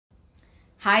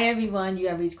Hi everyone, you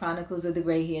have reached Chronicles of the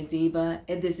Gray Hair Diva.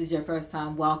 If this is your first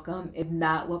time, welcome. If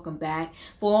not, welcome back.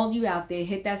 For all you out there,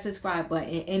 hit that subscribe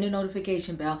button and the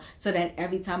notification bell so that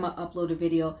every time I upload a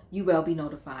video, you will be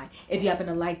notified. If you happen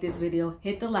to like this video,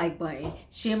 hit the like button,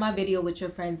 share my video with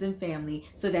your friends and family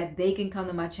so that they can come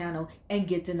to my channel and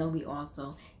get to know me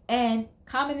also. And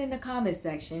comment in the comment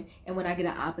section, and when I get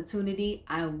an opportunity,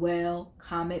 I will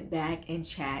comment back and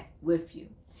chat with you.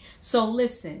 So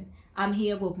listen, I'm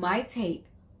here with my take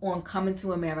on Coming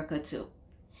to America 2.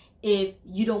 If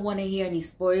you don't want to hear any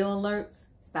spoiler alerts,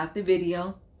 stop the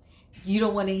video. You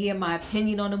don't want to hear my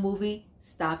opinion on the movie,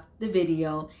 stop the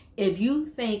video. If you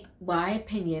think my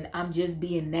opinion, I'm just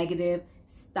being negative,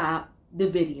 stop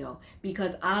the video.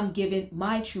 Because I'm giving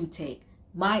my true take,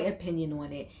 my opinion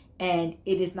on it. And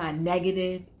it is not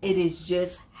negative, it is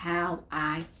just how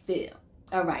I feel.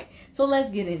 All right, so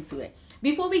let's get into it.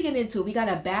 Before we get into it, we got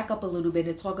to back up a little bit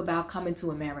and talk about Coming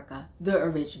to America, the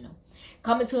original.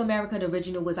 Coming to America, the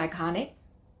original was iconic.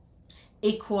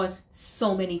 It crossed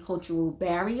so many cultural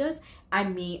barriers. I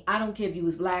mean, I don't care if you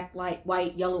was black,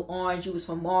 white, yellow, orange, you was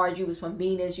from Mars, you was from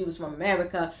Venus, you was from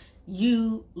America.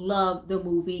 You loved the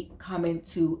movie Coming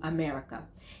to America.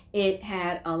 It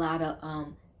had a lot of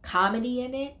comedy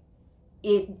in it.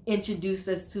 It introduced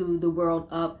us to the world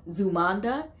of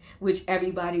Zamunda, which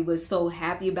everybody was so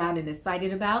happy about and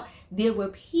excited about. There were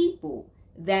people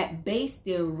that based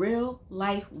their real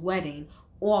life wedding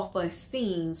off of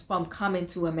scenes from Coming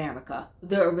to America,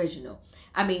 the original.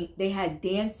 I mean, they had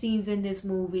dance scenes in this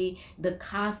movie, the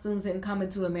costumes in Coming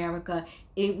to America.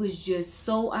 It was just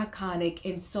so iconic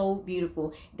and so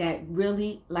beautiful that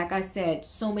really, like I said,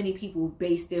 so many people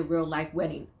based their real life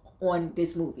wedding on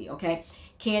this movie, okay?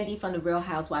 Candy from the Real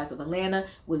Housewives of Atlanta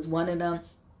was one of them.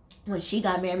 When she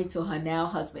got married to her now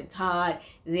husband Todd,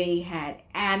 they had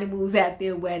animals at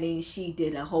their wedding. She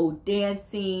did a whole dance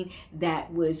scene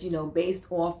that was, based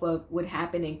off of what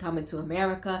happened in Coming to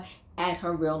America at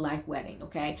her real life wedding,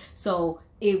 okay? So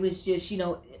it was just,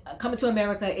 Coming to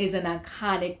America is an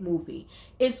iconic movie.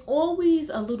 It's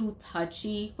always a little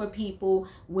touchy for people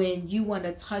when you want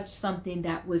to touch something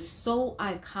that was so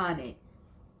iconic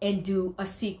and do a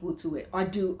sequel to it or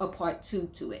do a part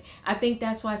 2 to it. I think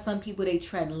that's why some people, they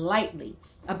tread lightly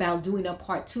about doing a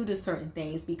part 2 to certain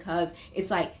things, because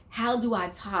it's like, how do I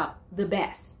top the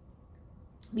best?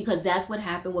 Because that's what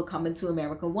happened with Coming to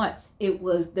America 1. It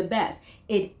was the best.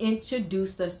 It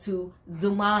introduced us to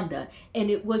Zamunda.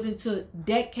 And it wasn't until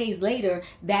decades later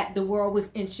that the world was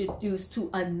introduced to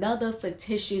another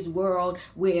fictitious world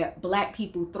where black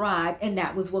people thrive, and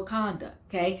that was Wakanda.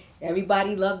 Okay?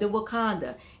 Everybody loved the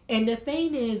Wakanda. And the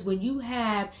thing is, when you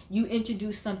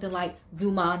introduce something like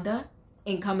Zamunda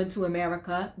in Coming to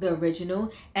America, the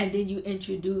original, and then you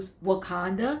introduce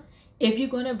Wakanda, if you're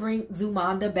going to bring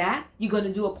Zamunda back, you're going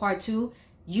to do a part 2,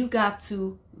 you got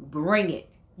to bring it.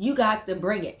 You got to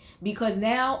bring it. Because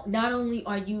now, not only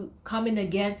are you coming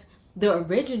against the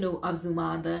original of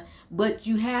Zamunda, but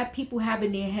you have people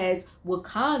having their heads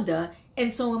Wakanda.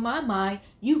 And so in my mind,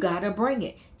 you got to bring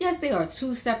it. Yes, they are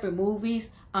 2 separate movies,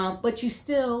 but you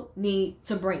still need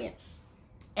to bring it.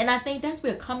 And I think that's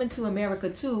where Coming to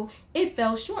America 2, it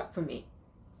fell short for me.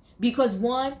 Because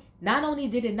one, not only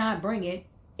did it not bring it,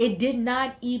 it did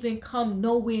not even come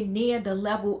nowhere near the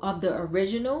level of the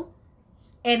original.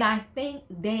 And I think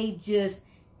they just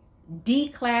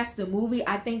declassed the movie.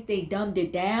 I think they dumbed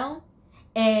it down.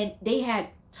 And they had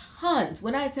tons,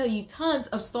 when I tell you tons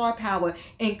of star power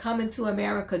in Coming to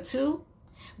America 2.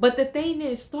 But the thing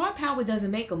is, star power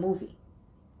doesn't make a movie.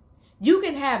 You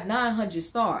can have 900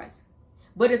 stars.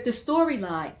 But if the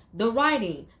storyline, the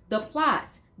writing, the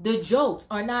plots, the jokes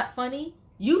are not funny,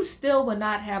 you still will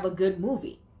not have a good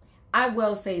movie. I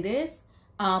will say this,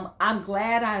 I'm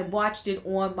glad I watched it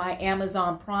on my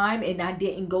Amazon Prime and I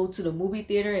didn't go to the movie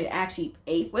theater and actually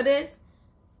pay for this.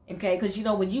 Okay, because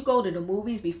when you go to the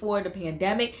movies before the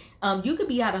pandemic, you could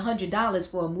be out $100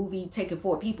 for a movie taking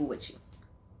 4 people with you.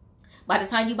 By the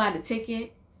time you buy the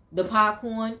ticket, the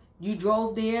popcorn, you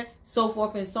drove there, so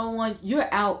forth and so on, you're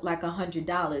out like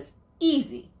 $100.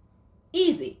 Easy.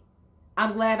 Easy.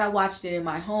 I'm glad I watched it in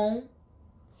my home.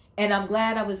 And I'm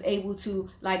glad I was able to,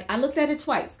 I looked at it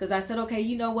twice because I said, okay,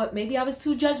 you know what? Maybe I was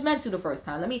too judgmental the first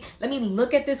time. Let me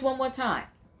look at this one more time.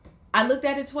 I looked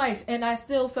at it twice and I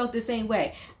still felt the same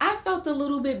way. I felt a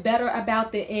little bit better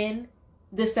about the end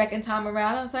the second time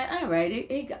around. I was like, all right,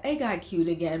 it got cute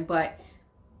again. But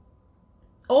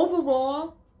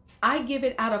overall, I give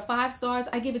it, out of 5 stars,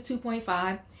 I give it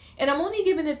 2.5. And I'm only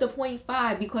giving it the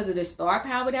 0.5 because of the star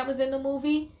power that was in the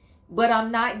movie. But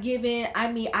I'm not giving,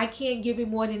 I can't give it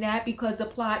more than that because the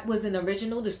plot was an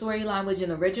original. The storyline was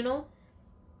an original.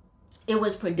 It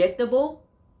was predictable.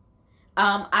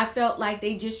 I felt like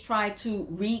they just tried to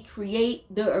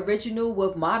recreate the original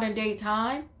with modern day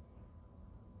time.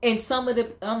 And some of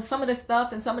the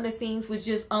stuff and some of the scenes was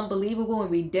just unbelievable and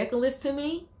ridiculous to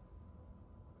me.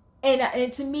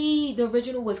 And to me, the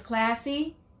original was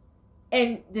classy,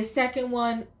 and the second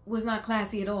one was not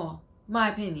classy at all, my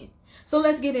opinion. So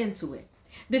let's get into it.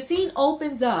 The scene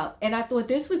opens up, and I thought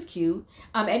this was cute.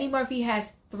 Eddie Murphy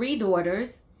has 3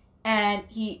 daughters, and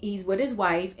he's with his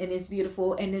wife, and it's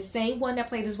beautiful. And the same one that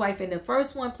played his wife in the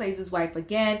first one plays his wife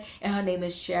again, and her name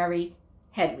is Shari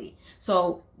Headley.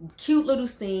 So cute little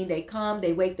scene. They come,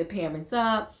 they wake the parents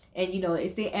up, and you know,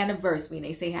 it's their anniversary, and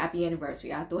they say happy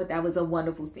anniversary. I thought that was a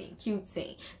wonderful scene, cute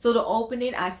scene. So the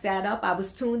opening, I sat up, I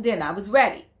was tuned in, I was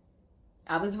ready.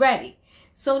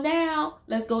 So now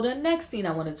let's go to the next scene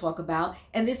I want to talk about,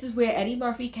 and this is where Eddie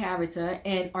Murphy character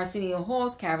and Arsenio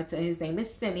Hall's character, his name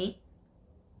is Simi.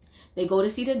 They go to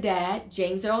see the dad,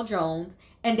 James Earl Jones,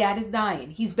 and dad is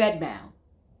dying. He's bedbound.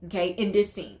 Okay, in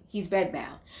this scene, he's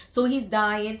bedbound. So he's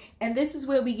dying, and this is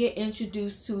where we get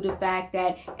introduced to the fact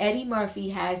that Eddie Murphy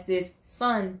has this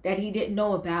son that he didn't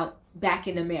know about back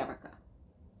in America.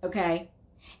 Okay,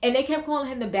 and they kept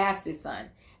calling him the bastard son.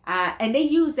 And they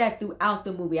used that throughout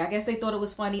the movie. I guess they thought it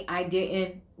was funny. I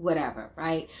didn't. Whatever,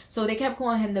 right? So they kept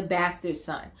calling him the bastard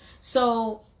son.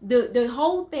 So the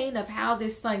whole thing of how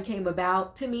this son came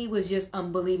about, to me, was just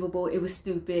unbelievable. It was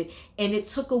stupid. And it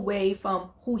took away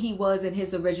from who he was in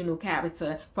his original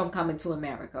character from Coming to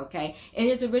America, okay? In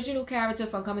his original character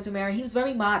from Coming to America, he was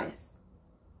very modest.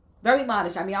 Very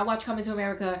modest. I mean, I watched Coming to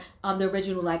America, the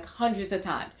original, like hundreds of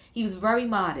times. He was very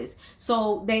modest.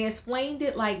 So they explained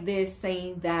it like this,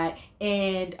 saying that,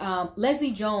 and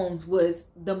Leslie Jones is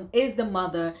the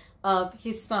mother of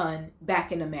his son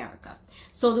back in America.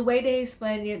 So the way they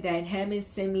explained it, that him and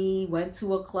Simi went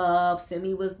to a club.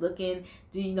 Simi was looking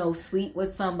to, you know, sleep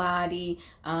with somebody.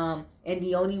 And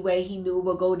the only way he knew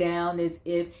would go down is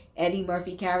if Eddie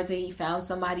Murphy character, he found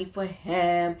somebody for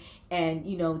him. And,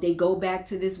 you know, they go back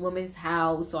to this woman's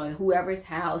house or whoever's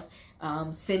house.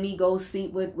 Simi goes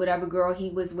sleep with whatever girl he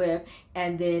was with.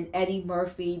 And then Eddie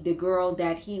Murphy, the girl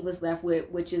that he was left with,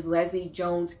 which is Leslie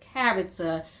Jones'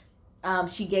 character,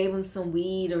 she gave him some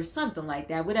weed or something like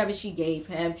that, whatever she gave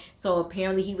him. So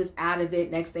apparently he was out of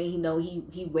it. Next thing you know,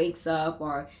 he wakes up,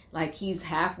 or like he's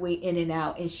halfway in and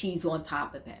out, and she's on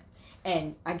top of him.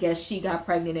 And I guess she got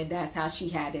pregnant, and that's how she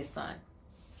had his son.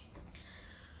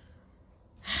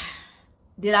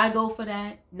 Did I go for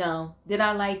that? No. Did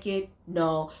I like it?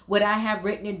 No. Would I have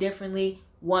written it differently?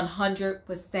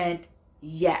 100%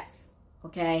 yes.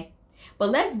 Okay? But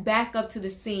let's back up to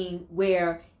the scene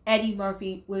where Eddie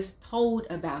Murphy was told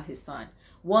about his son.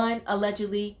 One,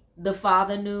 allegedly, the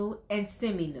father knew and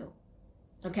Simi knew.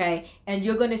 Okay? And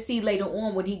you're going to see later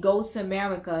on when he goes to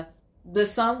America, the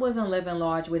son wasn't living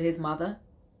large with his mother.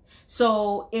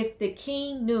 So if the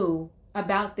king knew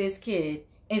about this kid,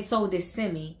 and so did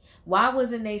Simi, why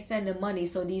wasn't they sending money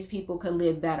so these people could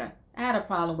live better? I had a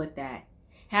problem with that.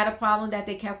 Had a problem that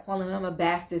they kept calling him a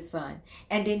bastard son.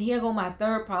 And then here go my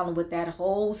third problem with that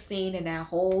whole scene and that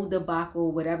whole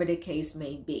debacle, whatever the case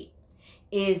may be,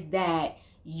 is that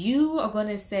you are going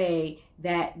to say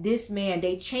that this man,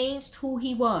 they changed who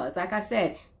he was. Like I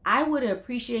said, I would have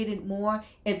appreciated more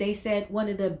if they said one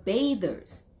of the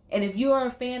bathers. And if you're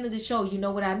a fan of the show, you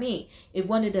know what I mean. If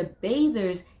one of the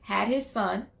bathers had his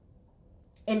son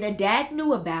and the dad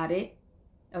knew about it,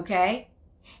 okay,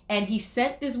 and he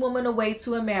sent this woman away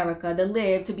to America to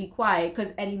live, to be quiet,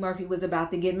 because Eddie Murphy was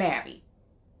about to get married.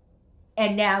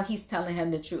 And now he's telling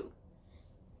him the truth.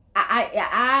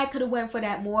 I could have went for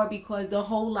that more, because the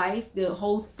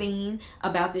whole theme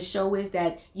about the show is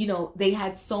that, you know, they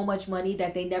had so much money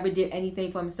that they never did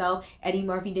anything for himself. Eddie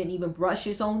Murphy didn't even brush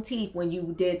his own teeth when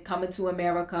you did Coming to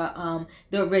America,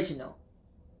 the original.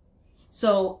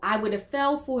 So I would have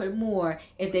fell for it more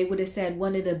if they would have said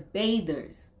one of the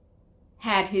bathers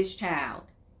had his child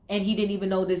and he didn't even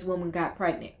know this woman got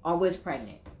pregnant or was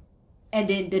pregnant. And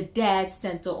then the dad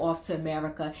sent her off to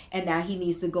America, and now he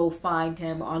needs to go find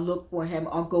him or look for him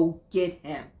or go get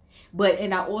him.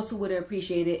 And I also would have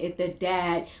appreciated if the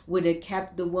dad would have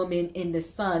kept the woman and the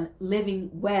son living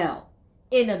well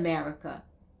in America,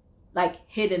 like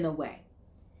hidden away.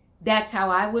 That's how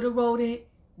I would have wrote it,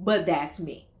 but that's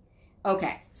me.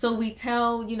 Okay, so we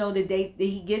tell, you know, the date that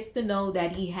he gets to know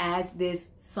that he has this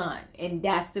son, and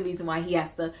that's the reason why he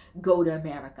has to go to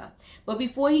America. But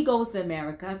before he goes to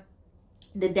America,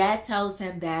 the dad tells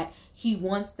him that he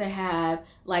wants to have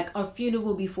like a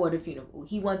funeral before the funeral.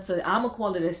 He wants to, I'm going to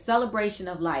call it a celebration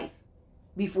of life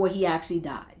before he actually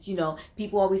dies. You know,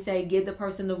 people always say, give the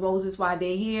person the roses while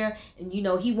they're here. And, you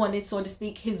know, he wanted, so to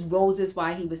speak, his roses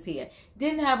while he was here.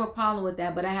 Didn't have a problem with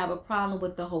that, but I have a problem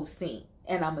with the whole scene.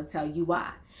 And I'm going to tell you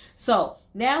why. So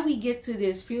now we get to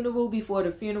this funeral before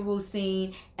the funeral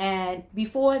scene. And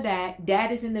before that,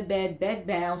 dad is in the bed,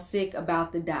 bedbound, sick,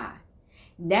 about to die.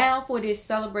 Now for this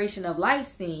celebration of life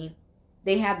scene,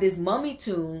 they have this mummy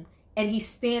tomb and he's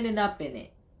standing up in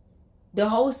it. The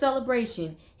whole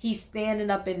celebration, he's standing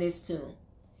up in this tomb.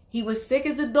 He was sick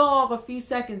as a dog a few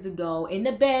seconds ago, in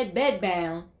the bed,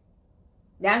 bedbound.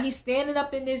 Now he's standing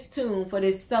up in this tomb for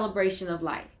this celebration of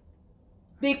life.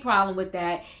 Big problem with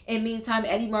that. In the meantime,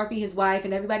 Eddie Murphy, his wife,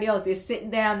 and everybody else, they're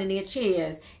sitting down in their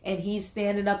chairs, and he's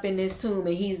standing up in this tomb,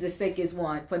 and he's the sickest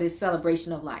one for this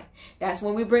celebration of life. That's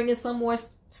when we bring in some more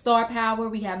star power.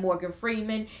 We have Morgan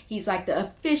Freeman. He's like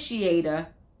the officiator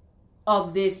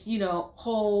of this, you know,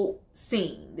 whole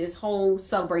scene, this whole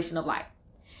celebration of life.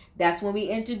 That's when we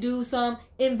introduce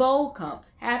En Vogue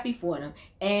comes. Happy for them.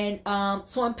 And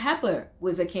Salt-N-Pepa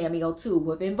was a cameo too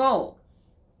with En Vogue.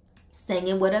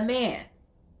 Singing with a Man.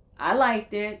 I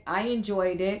liked it. I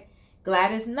enjoyed it.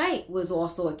 Gladys Knight was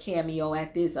also a cameo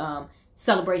at this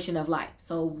celebration of life.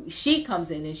 So she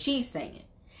comes in and she's singing.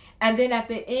 And then at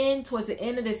the end, towards the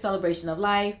end of this celebration of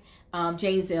life,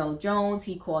 James Earl Jones,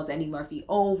 he calls Eddie Murphy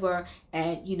over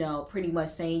and, you know, pretty much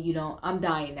saying, you know, I'm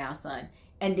dying now, son.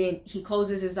 And then he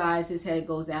closes his eyes, his head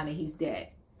goes down, and he's dead.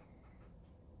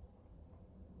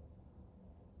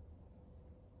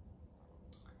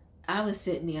 I was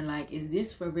sitting there like, is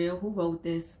this for real? Who wrote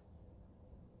this?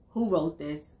 Who wrote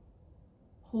this?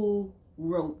 Who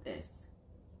wrote this?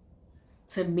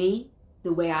 To me,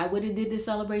 the way I would have did the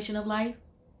celebration of life,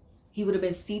 he would have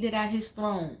been seated at his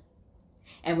throne.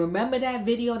 And remember that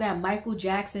video, that Michael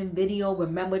Jackson video,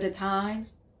 Remember the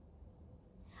Times?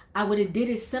 I would have did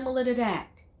it similar to that.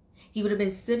 He would have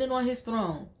been sitting on his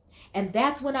throne. And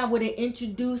that's when I would have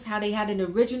introduced how they had an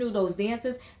original, those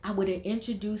dancers. I would have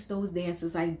introduced those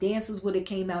dancers. Like dancers would have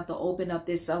came out to open up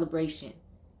this celebration.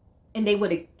 And they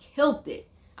would have killed it.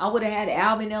 I would have had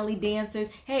Alvin Ailey dancers.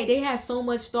 Hey, they had so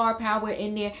much star power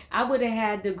in there. I would have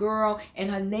had the girl, and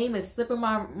her name is slipping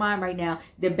my mind right now,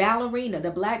 the ballerina,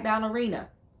 the black ballerina.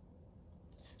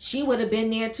 She would have been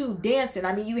there too, dancing.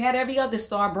 I mean, you had every other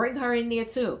star. Bring her in there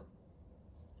too.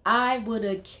 I would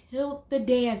have killed the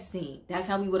dance scene. That's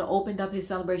how we would have opened up his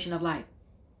celebration of life.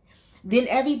 Then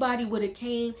everybody would have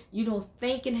came, you know,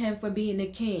 thanking him for being the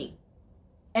king.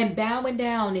 And bowing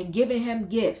down and giving him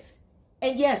gifts.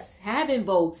 And yes, have En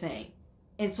Vogue sing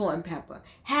and Salt-N-Pepa.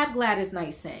 Have Gladys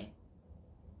Knight sing.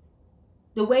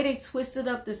 The way they twisted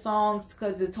up the songs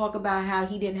because they talk about how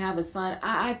he didn't have a son,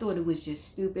 I thought it was just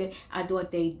stupid. I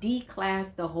thought they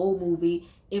declassed the whole movie.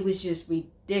 It was just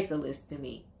ridiculous to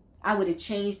me. I would have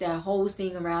changed that whole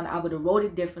scene around. I would have wrote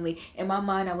it differently. In my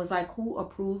mind, I was like, who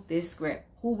approved this script?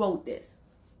 Who wrote this?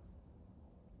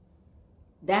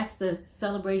 That's the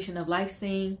celebration of life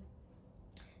scene.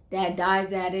 Dad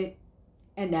dies at it.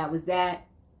 And that was that.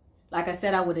 Like I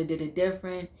said, I would have did it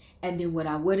different. And then what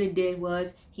I would have did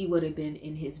was he would have been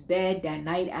in his bed that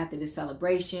night after the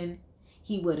celebration.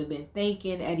 He would have been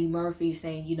thanking Eddie Murphy,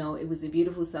 saying, you know, it was a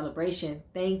beautiful celebration.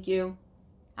 Thank you.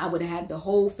 I would have had the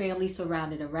whole family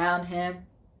surrounded around him.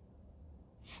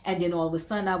 And then all of a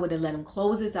sudden, I would have let him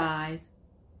close his eyes.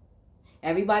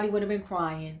 Everybody would have been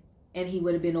crying. And he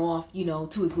would have been off, you know,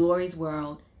 to his glorious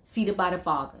world, seated by the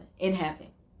Father in heaven.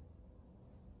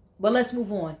 But let's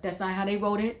move on. That's not how they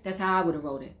wrote it. That's how I would have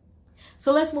wrote it.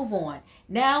 So let's move on.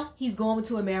 Now he's going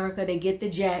to America. They get the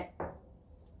jet.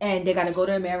 And they got to go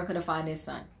to America to find his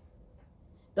son.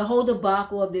 The whole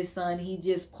debacle of this son, he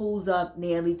just pulls up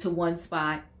nearly to one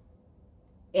spot.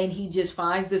 And he just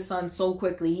finds the son so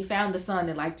quickly. He found the son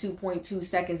in like 2.2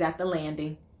 seconds after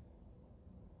landing.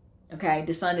 Okay,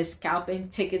 the son is scalping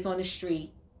tickets on the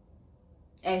street.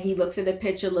 And he looks at the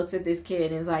picture, looks at this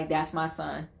kid, and is like, that's my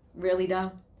son. Really,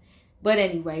 though? But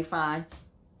anyway, fine.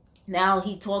 Now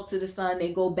he talks to the son.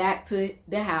 They go back to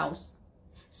the house.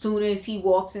 Soon as he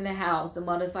walks in the house, the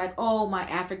mother's like, oh, my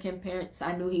African parents,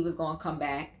 I knew he was going to come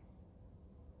back.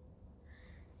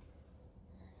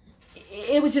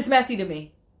 It was just messy to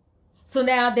me. So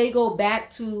now they go back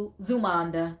to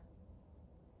Zumanda.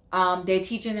 They're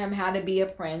teaching him how to be a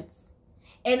prince.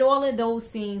 And all of those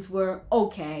scenes were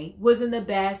okay. Wasn't the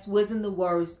best, wasn't the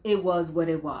worst. It was what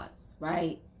it was,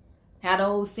 right? Had a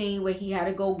whole scene where he had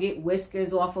to go get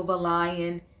whiskers off of a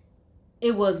lion.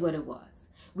 It was what it was.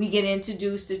 We get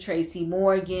introduced to Tracy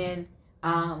Morgan.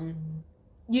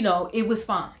 You know, it was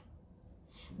fine.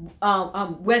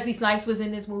 Wesley Snipes was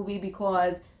in this movie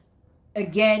because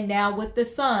again, now with The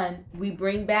Son, we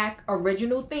bring back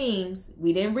original themes.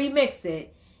 We didn't remix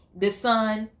it. The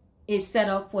son is set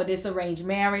up for this arranged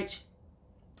marriage.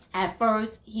 At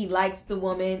first, he likes the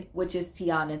woman, which is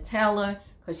Teyana Taylor,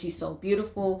 because she's so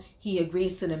beautiful. He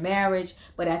agrees to the marriage.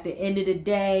 But at the end of the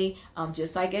day,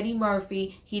 just like Eddie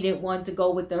Murphy, he didn't want to go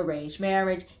with the arranged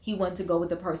marriage. He wanted to go with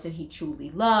the person he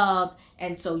truly loved.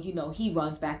 And so, you know, he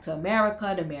runs back to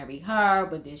America to marry her.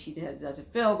 But then she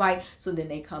doesn't feel right. So then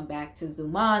they come back to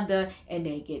Zamunda and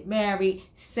they get married.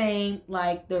 Same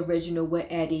like the original with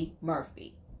Eddie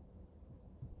Murphy.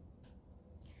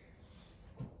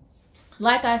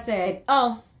 Like I said,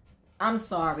 oh, I'm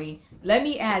sorry. Let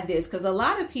me add this, because a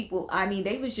lot of people, I mean,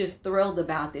 they was just thrilled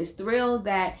about this. Thrilled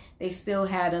that they still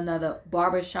had another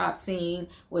barbershop scene,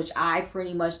 which I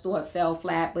pretty much thought fell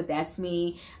flat, but that's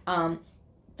me.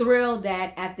 Thrilled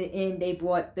that at the end they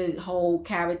brought the whole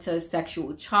character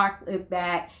Sexual Chocolate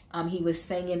back. He was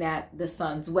singing at the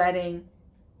son's wedding.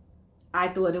 I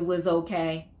thought it was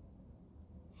okay.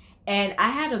 And I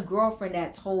had a girlfriend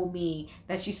that told me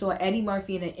that she saw Eddie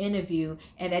Murphy in an interview,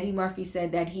 and Eddie Murphy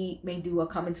said that he may do a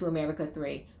Coming to America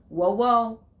 3. Whoa,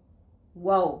 whoa,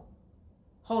 whoa.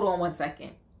 Hold on one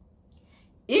second.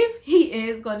 If he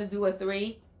is going to do a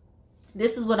 3,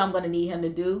 this is what I'm going to need him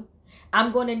to do.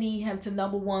 I'm going to need him to,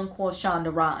 number one, call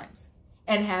Shonda Rhimes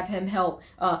and have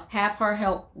her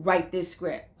help write this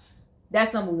script.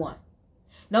 That's number one.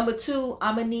 Number two,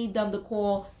 I'm going to need them to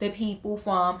call the people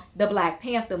from the Black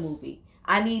Panther movie.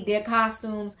 I need their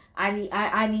costumes. I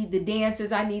need the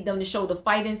dancers. I need them to show the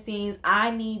fighting scenes. I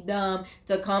need them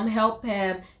to come help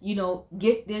him, you know,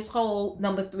 get this whole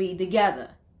number 3 together.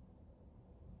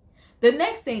 The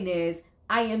next thing is,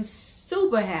 I am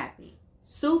super happy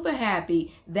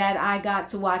that I got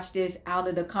to watch this out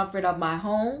of the comfort of my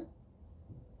home,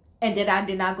 and that I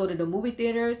did not go to the movie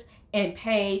theaters and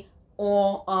pay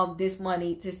all of this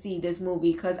money to see this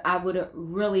movie, because I would have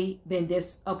really been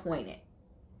disappointed.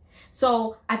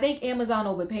 So I think Amazon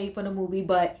overpaid for the movie,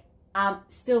 but I'm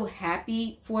still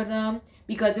happy for them,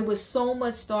 because it was so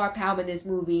much star power in this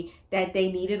movie that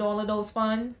they needed all of those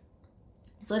funds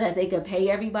so that they could pay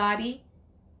everybody.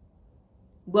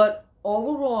 But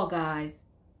overall, guys,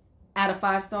 out of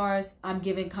 5 stars, I'm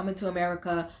giving Coming to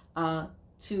America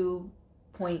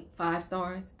 2.5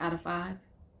 stars out of 5.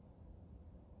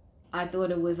 I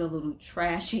thought it was a little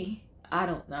trashy. I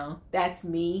don't know. That's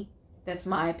me. That's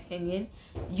my opinion.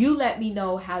 You let me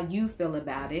know how you feel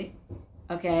about it.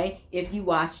 Okay? If you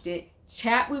watched it,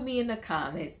 chat with me in the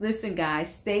comments. Listen,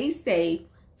 guys, stay safe.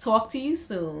 Talk to you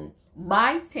soon.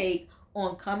 My take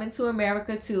on Coming to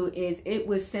America 2 is it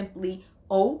was simply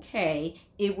okay.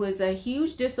 It was a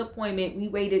huge disappointment. We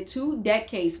waited 2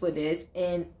 decades for this,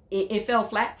 and it fell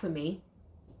flat for me.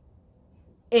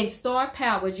 And star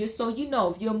power, just so you know,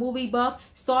 if you're a movie buff,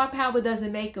 star power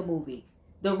doesn't make a movie.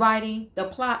 The writing, the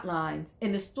plot lines,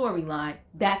 and the storyline,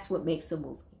 that's what makes a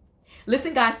movie.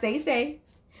 Listen, guys, stay safe.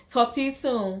 Talk to you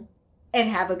soon, and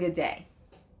have a good day.